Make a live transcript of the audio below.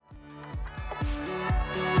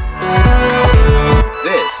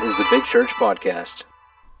Big Church Podcast.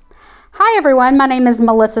 Hi everyone, my name is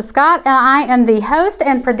Melissa Scott and I am the host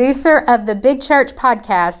and producer of the Big Church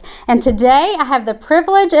Podcast. And today I have the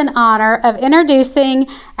privilege and honor of introducing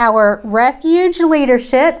our Refuge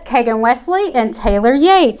leadership, Kagan Wesley and Taylor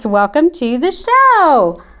Yates. Welcome to the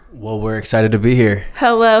show. Well, we're excited to be here.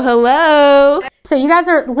 Hello, hello. So you guys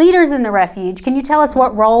are leaders in the Refuge. Can you tell us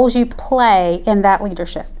what roles you play in that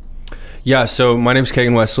leadership? Yeah, so my name is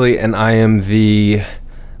Kagan Wesley and I am the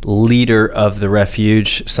leader of the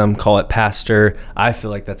Refuge. Some call it pastor. I feel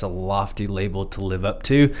like that's a lofty label to live up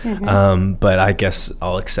to, but I guess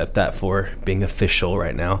I'll accept that for being official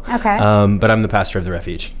right now. Okay. But I'm the pastor of the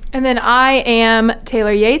Refuge. And then I am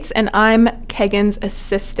Taylor Yates, and I'm Kagan's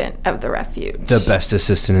assistant of the Refuge. The best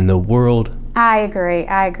assistant in the world. I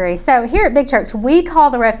agree. So here at Big Church, we call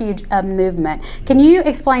the Refuge a movement. Can you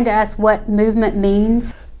explain to us what movement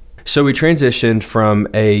means? So we transitioned from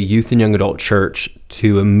a youth and young adult church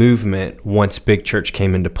to a movement once Big Church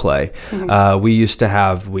came into play. We used to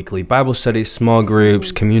have weekly Bible studies, small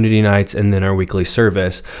groups, community nights, and then our weekly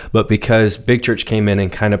service. But because Big Church came in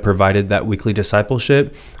and kind of provided that weekly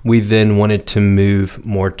discipleship, we then wanted to move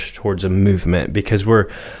more towards a movement because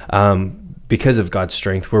because of God's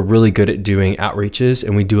strength, we're really good at doing outreaches,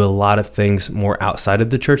 and we do a lot of things more outside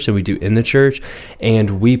of the church than we do in the church.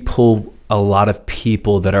 And we pull a lot of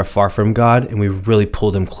people that are far from God, and we really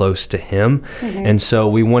pull them close to Him. And so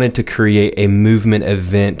we wanted to create a movement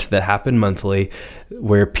event that happened monthly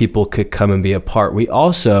where people could come and be a part. We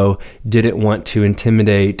also didn't want to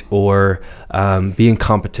intimidate or be in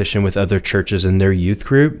competition with other churches in their youth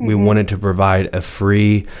group. We wanted to provide a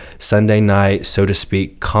free Sunday night, so to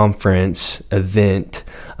speak, conference event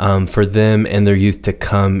for them and their youth to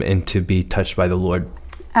come and to be touched by the Lord.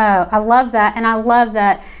 Oh, I love that. And I love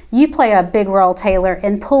that you play a big role, Taylor,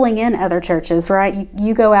 in pulling in other churches, right?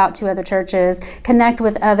 You go out to other churches, connect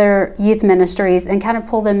with other youth ministries, and kind of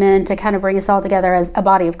pull them in to kind of bring us all together as a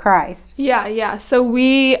body of Christ. Yeah. So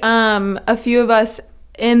we, a few of us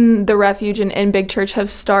in the Refuge and in Big Church have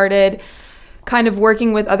started kind of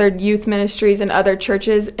working with other youth ministries and other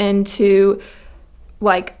churches into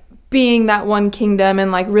like being that one kingdom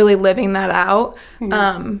and like really living that out.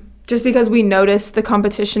 Just because we noticed the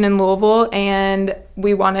competition in Louisville and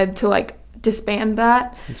we wanted to like disband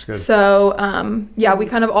that. That's good. So we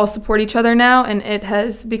kind of all support each other now, and it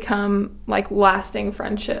has become like lasting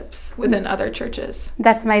friendships within other churches.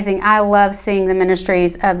 That's amazing. I love seeing the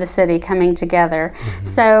ministries of the city coming together.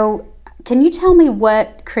 So can you tell me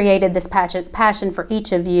what created this passion for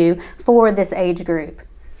each of you for this age group?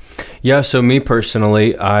 Yeah, so me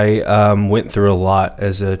personally, I went through a lot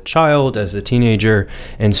as a child, as a teenager,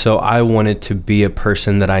 and so I wanted to be a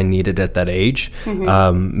person that I needed at that age.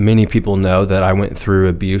 Many people know that I went through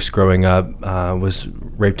abuse growing up, was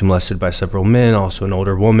raped and molested by several men, also an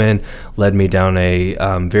older woman, led me down a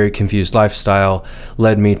very confused lifestyle,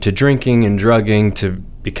 led me to drinking and drugging, to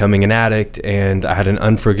becoming an addict, and I had an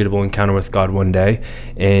unforgettable encounter with God one day,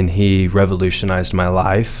 and He revolutionized my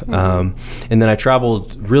life. And then I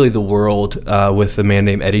traveled really the world with a man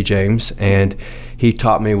named Eddie James, and he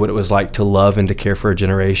taught me what it was like to love and to care for a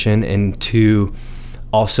generation, and to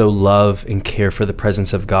also love and care for the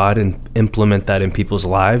presence of God and implement that in people's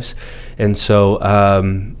lives. And so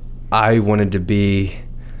I wanted to be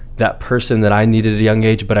that person that I needed at a young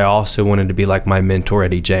age, but I also wanted to be like my mentor,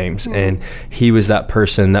 Eddie James. And he was that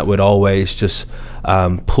person that would always just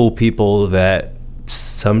pull people that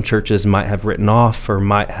some churches might have written off or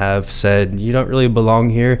might have said, you don't really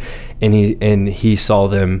belong here. And he saw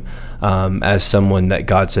them as someone that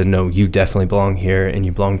God said, no, you definitely belong here and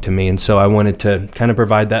you belong to me. And so I wanted to kind of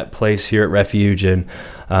provide that place here at Refuge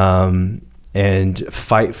and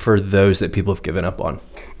fight for those that people have given up on.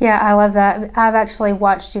 Yeah, I love that. I've actually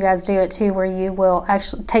watched you guys do it too, where you will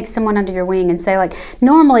actually take someone under your wing and say, like,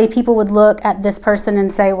 normally people would look at this person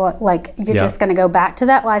and say, well, like, you're just going to go back to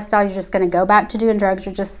that lifestyle. You're just going to go back to doing drugs.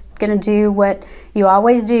 You're just going to do what you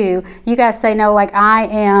always do. You guys say, no, like,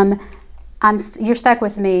 you're stuck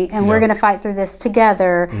with me, and we're going to fight through this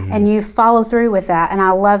together. And you follow through with that. And I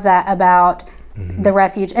love that about the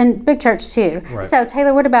Refuge and Big Church too. Right. So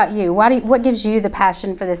Taylor, what about you? What gives you the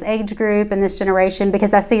passion for this age group and this generation?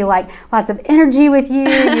 Because I see like lots of energy with you.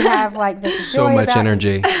 You have like this so joy much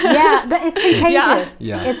energy. Yeah, but it's contagious.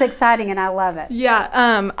 Yeah. It's exciting and I love it.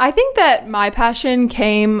 Yeah, I think that my passion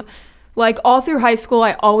came like all through high school.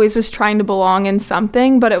 I always was trying to belong in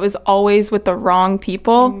something, but it was always with the wrong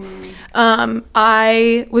people.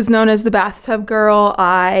 I was known as the bathtub girl.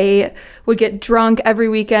 I would get drunk every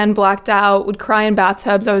weekend, blacked out, would cry in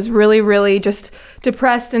bathtubs. I was really, really just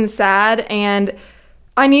depressed and sad. And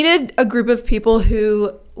I needed a group of people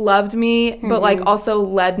who loved me, but like also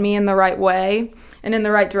led me in the right way and in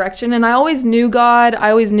the right direction. And I always knew God, I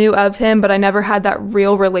always knew of him, but I never had that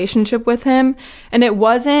real relationship with him. And it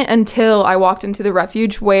wasn't until I walked into the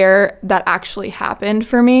refuge where that actually happened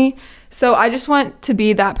for me. So I just want to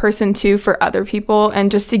be that person too for other people,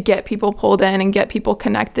 and just to get people pulled in and get people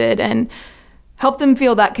connected and help them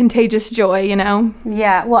feel that contagious joy, you know?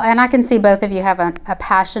 Yeah, well, and I can see both of you have a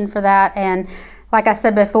passion for that. And like I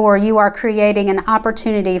said before, you are creating an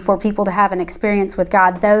opportunity for people to have an experience with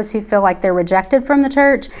God, those who feel like they're rejected from the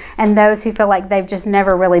church and those who feel like they've just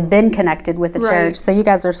never really been connected with the church. So you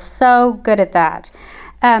guys are so good at that.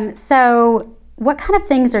 So what kind of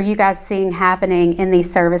things are you guys seeing happening in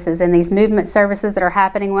these services, in these movement services that are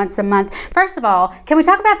happening once a month? First of all, can we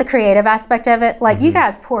talk about the creative aspect of it? Like, you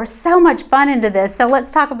guys pour so much fun into this. So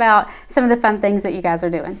let's talk about some of the fun things that you guys are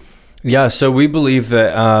doing. Yeah, so we believe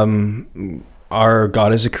that our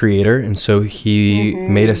God is a creator, and so he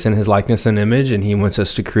made us in his likeness and image, and he wants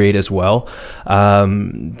us to create as well.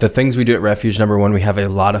 The things we do at Refuge, number one, we have a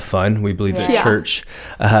lot of fun. We believe that church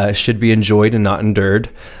should be enjoyed and not endured,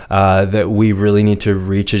 that we really need to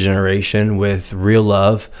reach a generation with real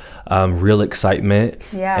love, real excitement,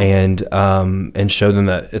 and show them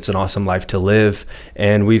that it's an awesome life to live.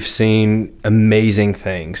 And we've seen amazing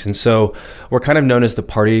things. And so we're kind of known as the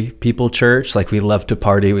party people church. Like, we love to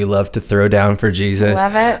party. We love to throw down for Jesus.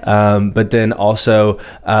 Love it. But then also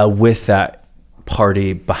with that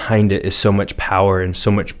party behind it is so much power and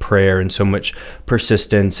so much prayer and so much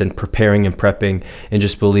persistence and preparing and prepping and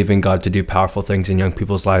just believing God to do powerful things in young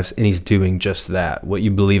people's lives. And he's doing just that. What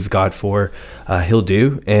you believe God for, he'll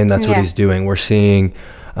do. And that's what he's doing. We're seeing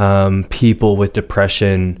people with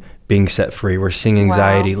depression being set free. We're seeing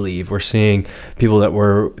anxiety leave. We're seeing people that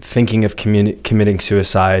were thinking of committing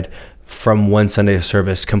suicide from one Sunday of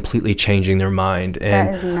service completely changing their mind. And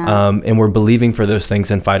that is nuts. And we're believing for those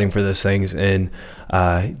things and fighting for those things, and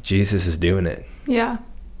Jesus is doing it. Yeah.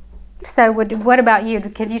 So what about you?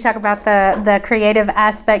 Could you talk about the creative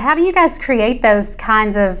aspect? How do you guys create those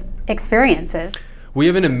kinds of experiences? We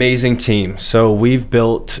have an amazing team. So we've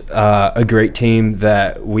built a great team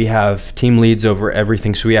that we have team leads over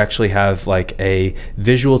everything. So we actually have like a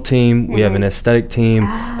visual team, we have an aesthetic team,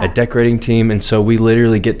 a decorating team. And so we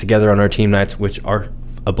literally get together on our team nights, which are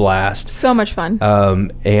a blast. So much fun.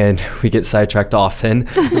 And we get sidetracked often,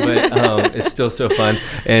 but it's still so fun.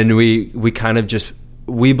 And we kind of just,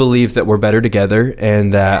 we believe that we're better together,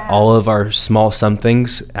 and that all of our small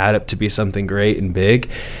somethings add up to be something great and big.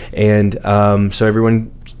 And so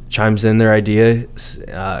everyone chimes in their ideas,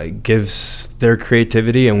 gives their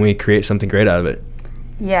creativity, and we create something great out of it.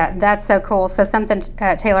 Yeah, that's so cool. So something,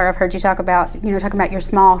 Taylor, I've heard you talk about, talking about your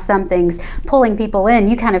small somethings, pulling people in.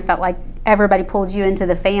 You kind of felt like everybody pulled you into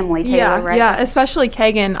the family, Taylor, right? Yeah, especially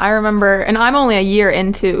Kagan. I remember, and I'm only a year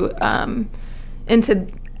into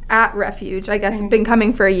at Refuge, I guess, been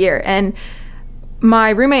coming for a year. And my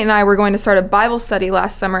roommate and I were going to start a Bible study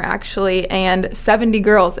last summer, actually, and 70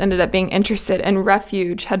 girls ended up being interested, and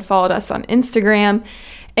Refuge had followed us on Instagram,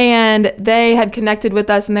 and they had connected with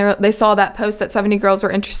us, and they saw that post that 70 girls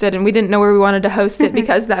were interested, and we didn't know where we wanted to host it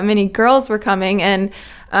because that many girls were coming. And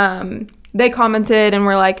they commented and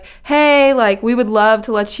were like, hey, like, we would love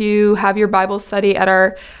to let you have your Bible study at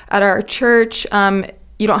our church.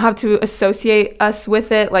 You don't have to associate us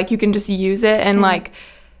with it. Like, you can just use it. And like,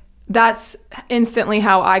 that's instantly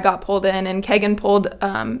how I got pulled in, and Kagan pulled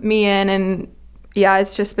me in, and yeah,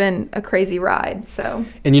 it's just been a crazy ride. So,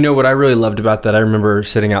 and you know what I really loved about that? I remember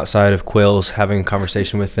sitting outside of Quill's having a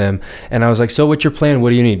conversation with them, and I was like, so what's your plan? What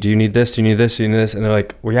do you need? Do you need this? Do you need this? Do you need this? And they're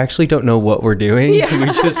like, we actually don't know what we're doing. We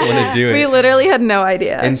just want to do it. We literally had no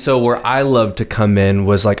idea. And so where I loved to come in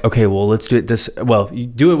was like, okay, well, let's do it this, well, you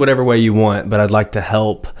do it whatever way you want, but I'd like to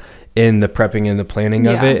help in the prepping and the planning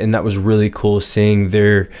of it. And that was really cool, seeing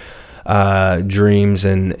their dreams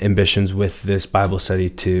and ambitions with this Bible study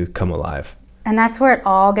to come alive. And that's where it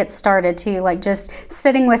all gets started too, like just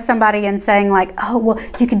sitting with somebody and saying like, oh, well,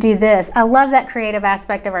 you could do this. I love that creative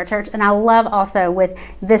aspect of our church. And I love also with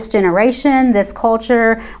this generation, this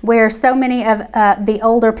culture, where so many of the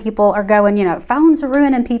older people are going, phones are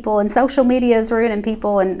ruining people, and social media is ruining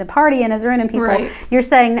people, and the partying is ruining people. Right. You're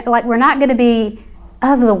saying like, we're not going to be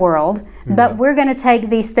of the world, but we're going to take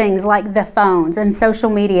these things like the phones and social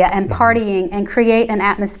media and partying and create an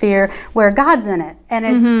atmosphere where God's in it. And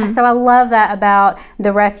it's so I love that about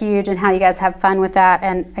the Refuge and how you guys have fun with that.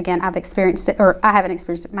 And again, I've experienced it, or I haven't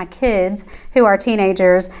experienced it. My kids, who are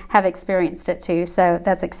teenagers, have experienced it too. So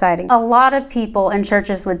that's exciting. A lot of people in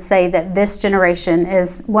churches would say that this generation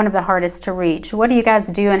is one of the hardest to reach. What do you guys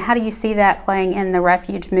do, and how do you see that playing in the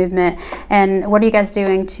Refuge movement? And what are you guys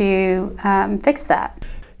doing to fix that?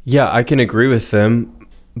 Yeah, I can agree with them,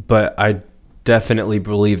 but I definitely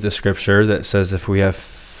believe the scripture that says if we have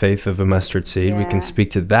faith of a mustard seed, we can speak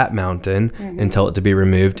to that mountain and tell it to be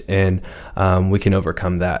removed, and we can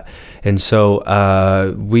overcome that. And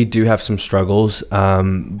so we do have some struggles,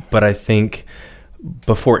 but I think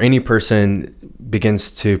before any person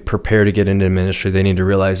begins to prepare to get into ministry, they need to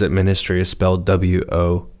realize that ministry is spelled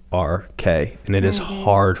W-O-R-K, and it is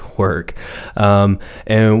hard work. But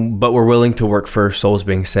we're willing to work for souls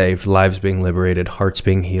being saved, lives being liberated, hearts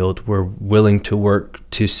being healed. We're willing to work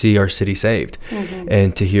to see our city saved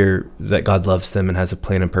and to hear that God loves them and has a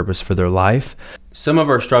plan and purpose for their life. Some of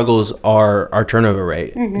our struggles are our turnover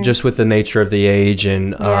rate, just with the nature of the age,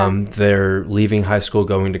 and they're leaving high school,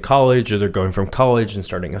 going to college, or they're going from college and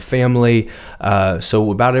starting a family.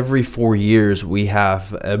 So about every 4 years, we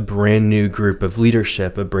have a brand new group of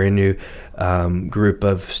leadership, a brand new group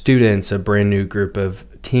of students, a brand new group of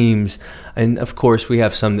teams. And of course, we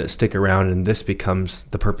have some that stick around, and this becomes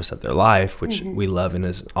the purpose of their life, which we love and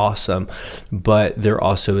is awesome. But there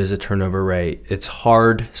also is a turnover rate. It's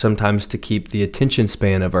hard sometimes to keep the attention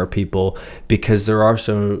span of our people because they are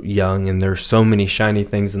so young, and there's so many shiny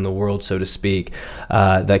things in the world, so to speak,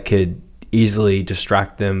 that could easily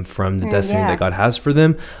distract them from the destiny that God has for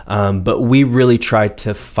them. But we really try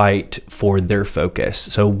to fight for their focus.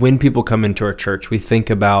 So when people come into our church, we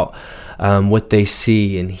think about what they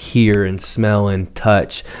see and hear and smell and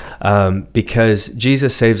touch, because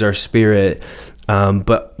Jesus saves our spirit,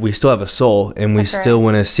 but we still have a soul, and we still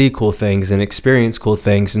want to see cool things and experience cool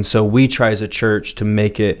things. And so we try as a church to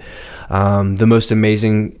make it the most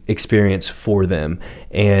amazing experience for them.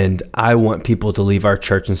 And I want people to leave our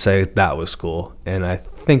church and say, that was cool, and I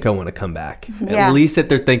think I want to come back. At least that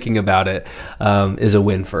they're thinking about it is a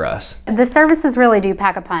win for us. The services really do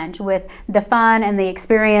pack a punch with the fun and the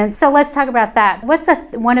experience. So let's talk about that. What's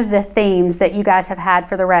one of the themes that you guys have had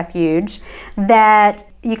for the Refuge that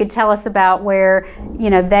you could tell us about, where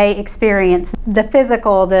they experience the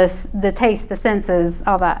physical, the taste, the senses,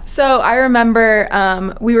 all that? So I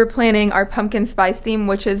remember we were planning our pumpkin spice theme,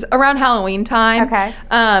 which is around Halloween time. Okay.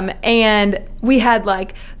 And we had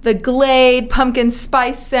like the Glade pumpkin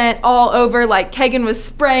spice scent all over, like Kegan was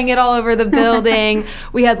spraying it all over the building.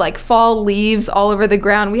 We had like fall leaves all over the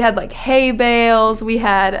ground. We had like hay bales. We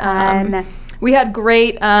had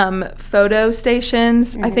great photo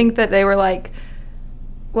stations. I think that they were like,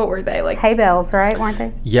 what were they, like hay bales, right? Weren't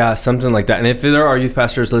they? Yeah, something like that. And if there are youth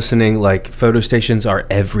pastors listening, like, photo stations are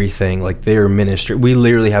everything. Like, they're ministry. We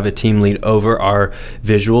literally have a team lead over our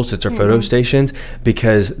visuals. It's our photo stations,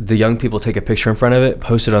 because the young people take a picture in front of it,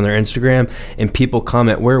 post it on their Instagram, and people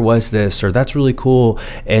comment, where was this? Or that's really cool.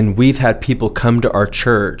 And we've had people come to our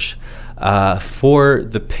church for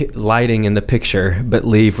the lighting in the picture, but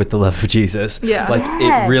leave with the love of Jesus. Yeah. Like,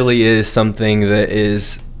 it really is something that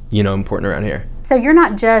is, important around here. So you're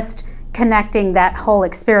not just connecting that whole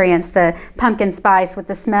experience, the pumpkin spice with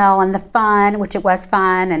the smell and the fun, which it was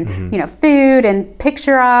fun, and food and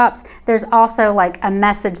picture ops. There's also like a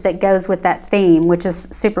message that goes with that theme, which is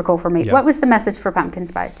super cool for me. Yep. What was the message for pumpkin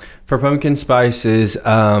spice? For pumpkin spice is,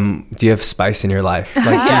 do you have spice in your life?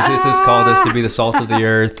 Like, Jesus has called us to be the salt of the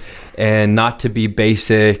earth, and not to be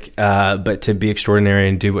basic, but to be extraordinary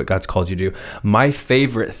and do what God's called you to do. My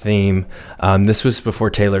favorite theme, this was before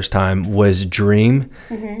Taylor's time, was dream.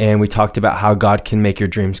 And we talked about how God can make your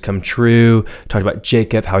dreams come true. Talked about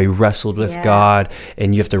Jacob, how he wrestled with God,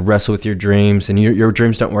 and you have to wrestle with your dreams, and your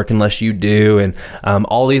dreams don't work unless you do. And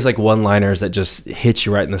all these like one-liners that just hit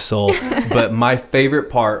you right in the soul. But my favorite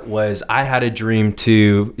part was I had a dream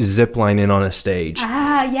to zip line in on a stage.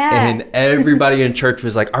 And everybody in church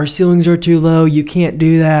was like, our ceilings are too low, you can't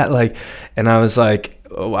do that. Like, and I was like,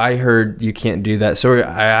 oh, I heard you can't do that. So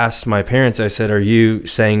I asked my parents, I said, are you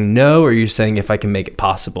saying no, or are you saying if I can make it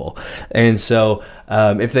possible? And so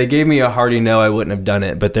if they gave me a hearty no, I wouldn't have done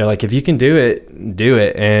it. But they're like, if you can do it, do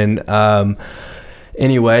it. And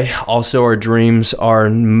anyway, also our dreams are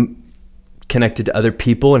connected to other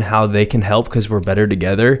people and how they can help, because we're better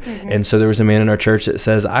together. And so there was a man in our church that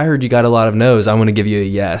says, I heard you got a lot of no's, I want to give you a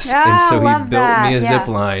yes. And so he built me a zip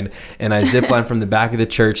line, and I zip lined from the back of the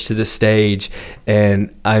church to the stage.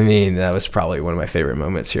 And I mean, that was probably one of my favorite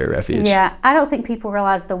moments here at Refuge. I don't think people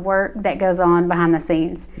realize the work that goes on behind the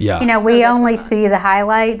scenes. We Oh, only see the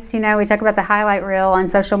highlights. We talk about the highlight reel on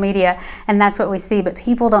social media, and that's what we see, but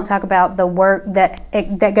people don't talk about the work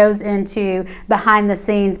that goes into behind the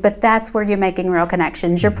scenes. But that's where you're making real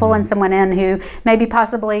connections. You're pulling someone in who maybe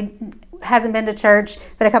possibly hasn't been to church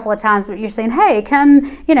but a couple of times, but you're saying, hey, come,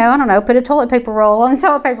 I don't know, put a toilet paper roll on the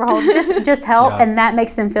toilet paper roll, just help. And that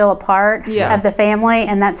makes them feel a part of the family,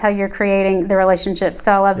 and that's how you're creating the relationship.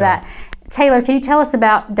 So I love that. Taylor, can you tell us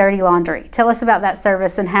about Dirty Laundry? Tell us about that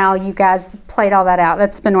service and how you guys played all that out.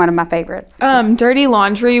 That's been one of my favorites. Dirty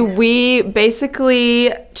Laundry, we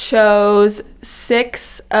basically chose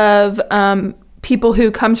 6 of people who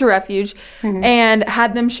come to Refuge and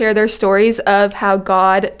had them share their stories of how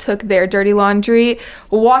God took their dirty laundry,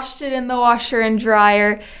 washed it in the washer and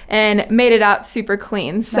dryer, and made it out super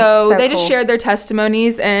clean. So they just shared their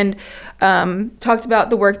testimonies and talked about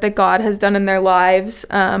the work that God has done in their lives.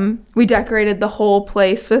 We decorated the whole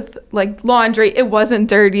place with like laundry. It wasn't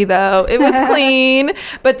dirty though. It was clean.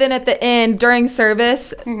 But then at the end, during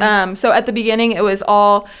service, so at the beginning it was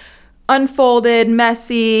all unfolded,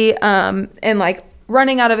 messy, and like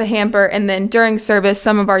running out of a hamper. And then during service,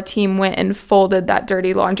 some of our team went and folded that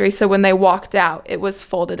dirty laundry. So when they walked out, it was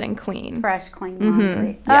folded and clean. Fresh, clean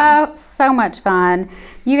laundry. Yeah. Oh, so much fun.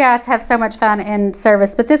 You guys have so much fun in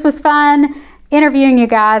service. But this was fun interviewing you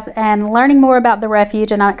guys and learning more about the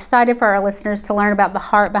Refuge. And I'm excited for our listeners to learn about the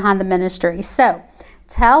heart behind the ministry. So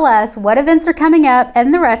tell us what events are coming up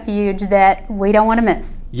in the Refuge that we don't want to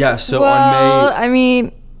miss. Yeah, so on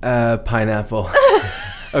May... pineapple.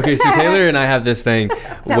 Okay, so Taylor and I have this thing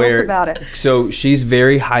Tell us about it. So she's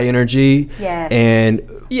very high energy and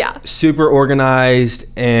super organized,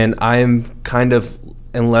 and I'm kind of,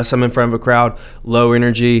 unless I'm in front of a crowd, low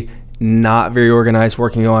energy, not very organized,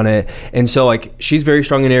 working on it. And so like she's very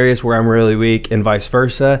strong in areas where I'm really weak and vice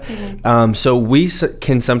versa. So we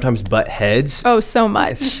can sometimes butt heads. Oh, so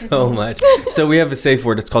much. So we have a safe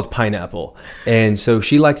word. It's called pineapple. And so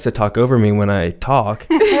she likes to talk over me when I talk.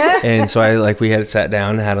 And so we had sat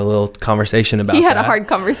down and had a little conversation about that. He had a hard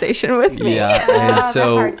conversation with me. Yeah. And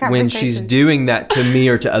so when she's doing that to me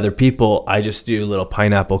or to other people, I just do a little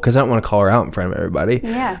pineapple because I don't want to call her out in front of everybody.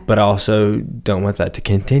 Yeah. But I also don't want that to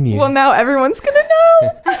continue. Well, now everyone's gonna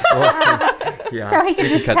know. So he can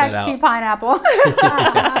just text you pineapple.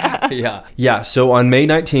 Yeah. So on May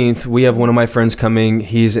 19th, we have one of my friends coming.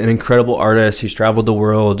 He's an incredible artist. He's traveled the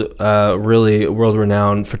world, really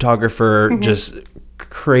world-renowned photographer, just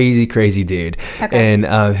crazy dude. Okay.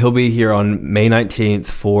 And he'll be here on May 19th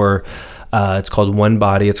for... it's called One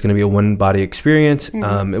Body. It's going to be a one body experience,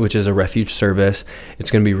 which is a refuge service. It's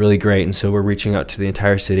going to be really great. And so we're reaching out to the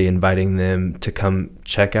entire city, inviting them to come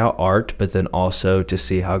check out art, but then also to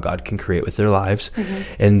see how God can create with their lives.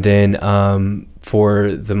 And then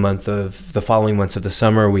for the following months of the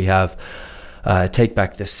summer, we have Take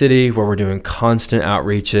Back the City, where we're doing constant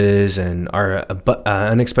outreaches, and our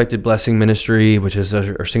Unexpected Blessing ministry, which is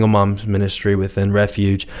our single moms ministry within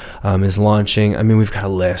Refuge, is launching. I mean, we've got a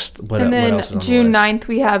list. And then June 9th,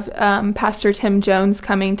 we have Pastor Tim Jones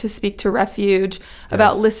coming to speak to Refuge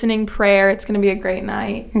about listening prayer. It's going to be a great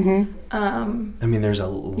night. I mean, there's a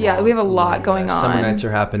lot. Yeah, we have a lot going on. Summer nights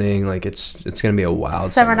are happening. Like it's going to be a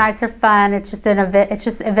wild summer nights are fun. It's just an event. It's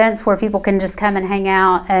just events where people can just come and hang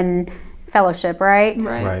out and fellowship, right?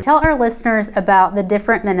 Tell our listeners about the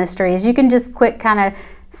different ministries. You can just quick kind of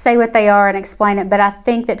say what they are and explain it, but I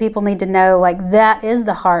think that people need to know, like, that is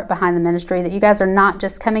the heart behind the ministry, that you guys are not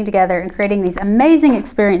just coming together and creating these amazing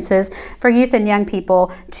experiences for youth and young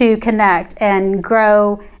people to connect and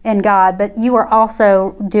grow in God, but you are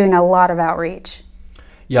also doing a lot of outreach.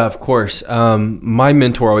 Yeah, of course. My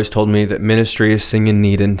mentor always told me that ministry is seeing a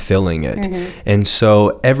need and filling it. And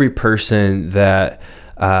so every person that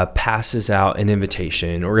passes out an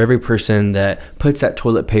invitation, or every person that puts that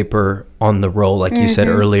toilet paper on the roll, like you said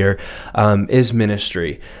earlier, is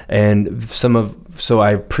ministry. And so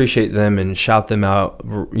I appreciate them and shout them out.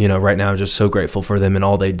 Right now, I'm just so grateful for them and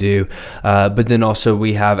all they do. But then also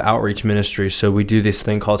we have outreach ministries. So we do this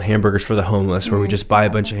thing called Hamburgers for the Homeless, where we just buy a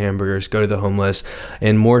bunch of hamburgers, go to the homeless,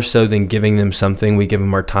 and more so than giving them something, we give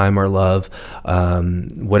them our time, our love,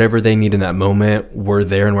 whatever they need in that moment. We're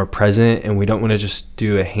there and we're present, and we don't want to just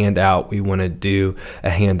do a handout. We want to do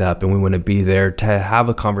a hand up, and we want to be there to have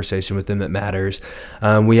a conversation with them that matters.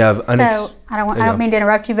 We have I don't mean to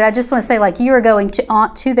interrupt you, but I just want to say, like, you are going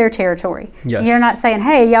to their territory. Yes. You're not saying,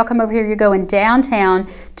 hey, y'all come over here. You're going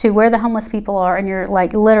downtown to where the homeless people are, and you're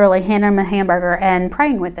like literally handing them a hamburger and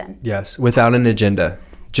praying with them. Yes, without an agenda,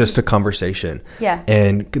 just a conversation. Yeah.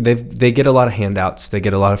 And they get a lot of handouts. They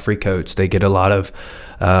get a lot of free coats. They get a lot of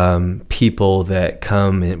people that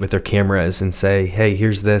come in with their cameras and say, hey,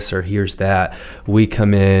 here's this or here's that. We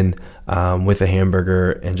come in with a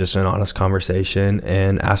hamburger and just an honest conversation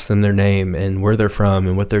and ask them their name and where they're from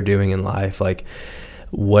and what they're doing in life. Like,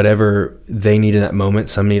 whatever they need in that moment.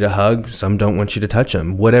 Some need a hug, some don't want you to touch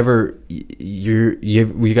them. Whatever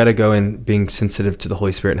we got to go in being sensitive to the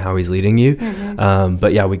Holy Spirit and how He's leading you.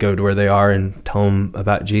 But yeah, we go to where they are and tell them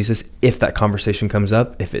about Jesus. If that conversation comes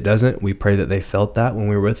up, if it doesn't, we pray that they felt that when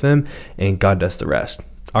we were with them, and God does the rest.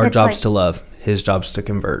 Our job's to love. His job's to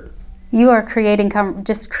convert. You are creating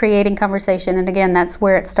just creating conversation, and again, that's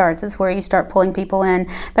where it starts. It's where you start pulling people in.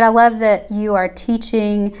 But I love that you are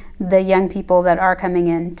teaching the young people that are coming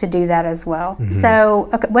in to do that as well. Mm-hmm. So,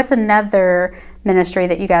 okay, what's another ministry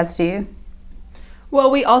that you guys do? Well,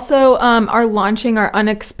 we also are launching our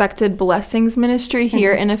Unexpected Blessings ministry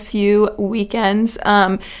here in a few weekends.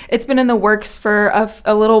 It's been in the works for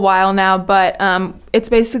a little while now, but it's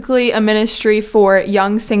basically a ministry for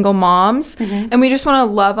young single moms. And we just want to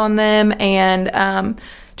love on them and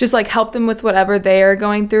just like help them with whatever they are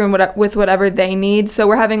going through and with whatever they need. So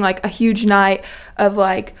we're having like a huge night of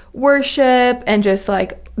like worship and just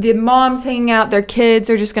like the moms hanging out. Their kids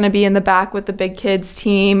are just going to be in the back with the big kids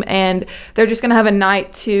team, and they're just going to have a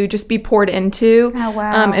night to just be poured into. Oh,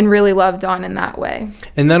 wow. And really loved on in that way.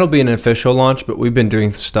 And that'll be an official launch, but we've been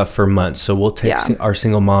doing stuff for months. So we'll take our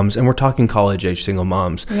single moms, and we're talking college-age single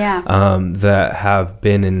moms that have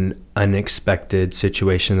been in unexpected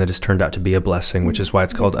situation that has turned out to be a blessing, which is why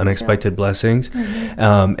it's called Unexpected Blessings.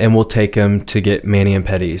 And we'll take them to get mani and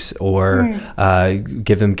pedis, or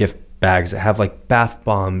give them gift bags that have like bath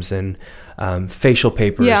bombs and facial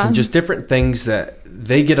papers and just different things that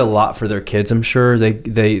they get a lot for their kids. I'm sure they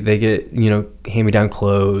get, hand-me-down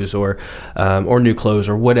clothes or new clothes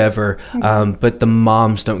or whatever. But the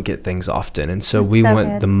moms don't get things often. And so we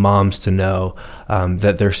want the moms to know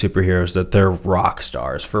that they're superheroes, that they're rock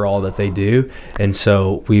stars for all that they do. And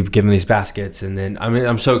so we've given these baskets. And then,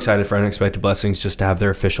 I'm so excited for Unexpected Blessings just to have their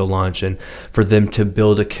official launch and for them to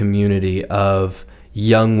build a community of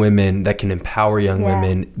young women that can empower young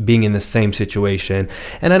women being in the same situation.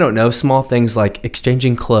 And I don't know, small things like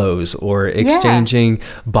exchanging clothes or exchanging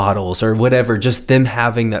bottles or whatever, just them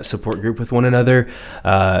having that support group with one another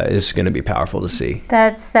is going to be powerful to see.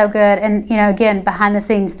 That's so good. And, again, behind the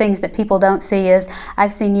scenes, things that people don't see is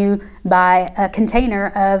I've seen you buy a container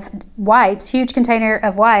of wipes, huge container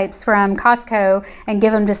of wipes from Costco, and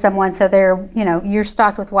give them to someone so they're, you're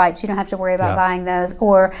stocked with wipes. You don't have to worry about buying those.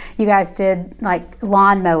 Or you guys did like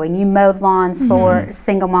lawn mowing. You mowed lawns for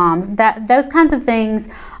single moms. Those kinds of things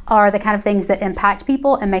are the kind of things that impact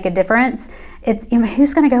people and make a difference. It's,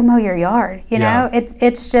 who's going to go mow your yard?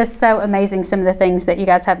 It's just so amazing, some of the things that you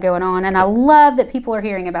guys have going on. And I love that people are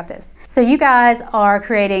hearing about this. So you guys are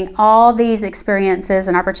creating all these experiences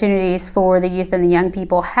and opportunities for the youth and the young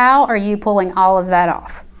people. How are you pulling all of that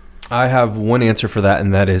off? I have one answer for that,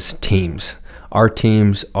 and that is teams. Our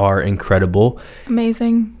teams are incredible.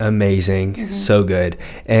 Amazing. So good.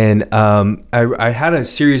 And I had a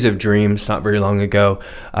series of dreams not very long ago.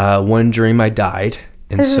 One dream I died.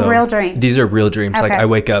 And this is a real dream. These are real dreams. Okay. Like I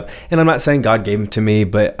wake up, and I'm not saying God gave them to me,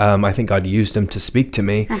 but I think God used them to speak to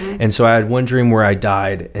me. And so I had one dream where I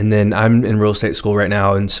died, and then I'm in real estate school right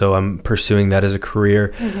now, and so I'm pursuing that as a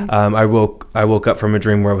career. I woke up from a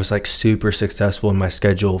dream where I was like super successful, and my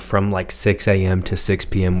schedule from like 6 a.m. to 6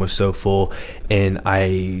 p.m. was so full, and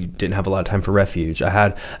I didn't have a lot of time for refuge. I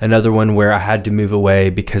had another one where I had to move away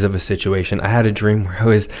because of a situation. I had a dream where I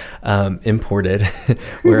was imported,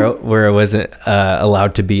 where I wasn't allowed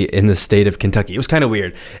to be in the state of Kentucky. It was kind of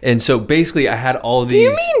weird. And so basically I had all these... Do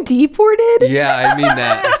you mean deported? Yeah, I mean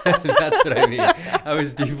that. That's what I mean. I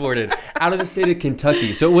was deported out of the state of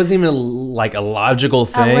Kentucky. So it wasn't even like a logical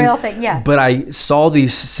thing. A real thing, yeah. But I saw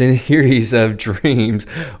these series of dreams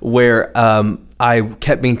where I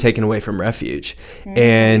kept being taken away from refuge.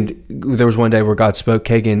 And there was one day where God spoke,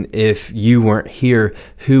 Kagan, if you weren't here,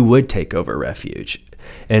 who would take over refuge?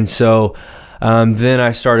 And so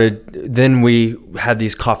then we had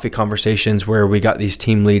these coffee conversations where we got these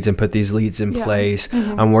team leads and put these leads in place.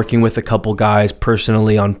 I'm working with a couple guys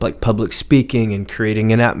personally on like public speaking and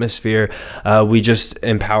creating an atmosphere. We just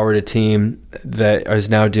empowered a team that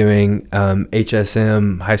is now doing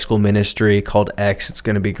HSM high school ministry called X. It's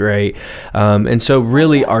going to be great. And so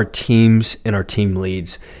really our teams and our team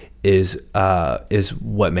leads is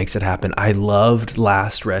what makes it happen. I loved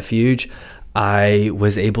Last Refuge. I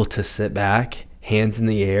was able to sit back, hands in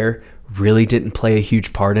the air, really didn't play a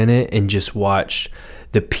huge part in it, and just watch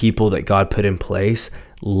the people that God put in place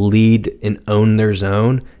lead and own their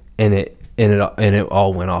zone, and it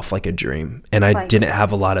all went off like a dream. And I didn't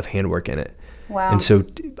have a lot of handwork in it. Wow. And so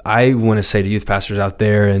I want to say to youth pastors out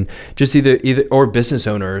there, and just either or business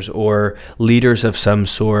owners or leaders of some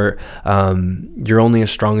sort, you're only as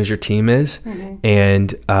strong as your team is,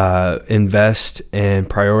 and invest and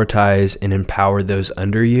prioritize and empower those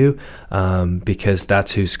under you, because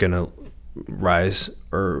that's who's going to rise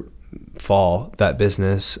or fall, that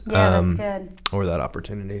business, that's good. or that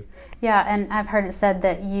opportunity. Yeah, and I've heard it said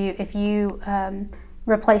that if you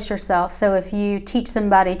replace yourself. So if you teach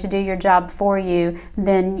somebody to do your job for you,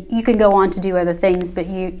 then you can go on to do other things, but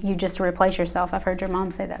you just replace yourself. I've heard your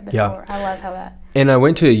mom say that before. Yeah. I love how that. And I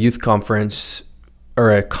went to a youth conference,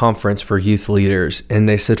 or a conference for youth leaders, and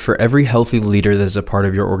they said for every healthy leader that is a part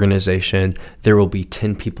of your organization, there will be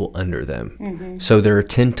 10 people under them. Mm-hmm. So there are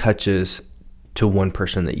 10 touches to one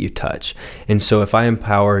person that you touch. And so if I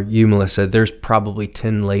empower you, Melissa, there's probably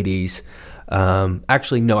 10 ladies.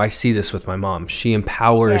 Actually, no, I see this with my mom. She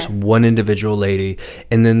empowers one individual lady,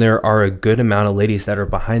 and then there are a good amount of ladies that are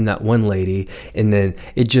behind that one lady, and then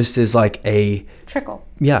it just is like a trickle.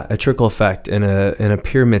 Yeah, a trickle effect in a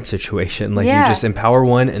pyramid situation. Like you just empower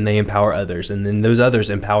one, and they empower others, and then those others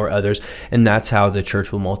empower others, and that's how the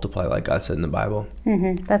church will multiply, like God said in the Bible.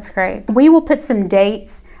 Mm-hmm. That's great. We will put some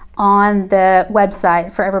dates on the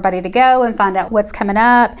website for everybody to go and find out what's coming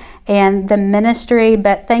up and the ministry.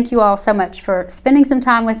 But thank you all so much for spending some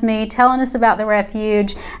time with me, telling us about the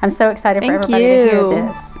Refuge. I'm so excited for everybody to hear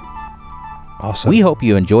this. Awesome. We hope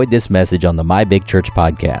you enjoyed this message on the My Big Church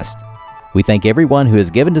podcast. We thank everyone who has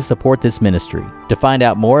given to support this ministry. To find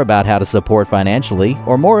out more about how to support financially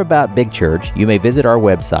or more about Big Church, you may visit our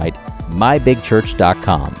website,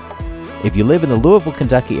 mybigchurch.com. If you live in the Louisville,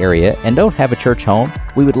 Kentucky area and don't have a church home,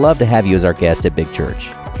 we would love to have you as our guest at Big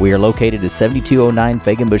Church. We are located at 7209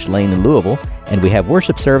 Fagenbush Lane in Louisville, and we have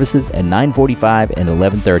worship services at 9:45 and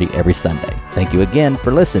 11:30 every Sunday. Thank you again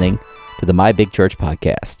for listening to the My Big Church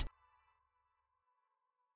podcast.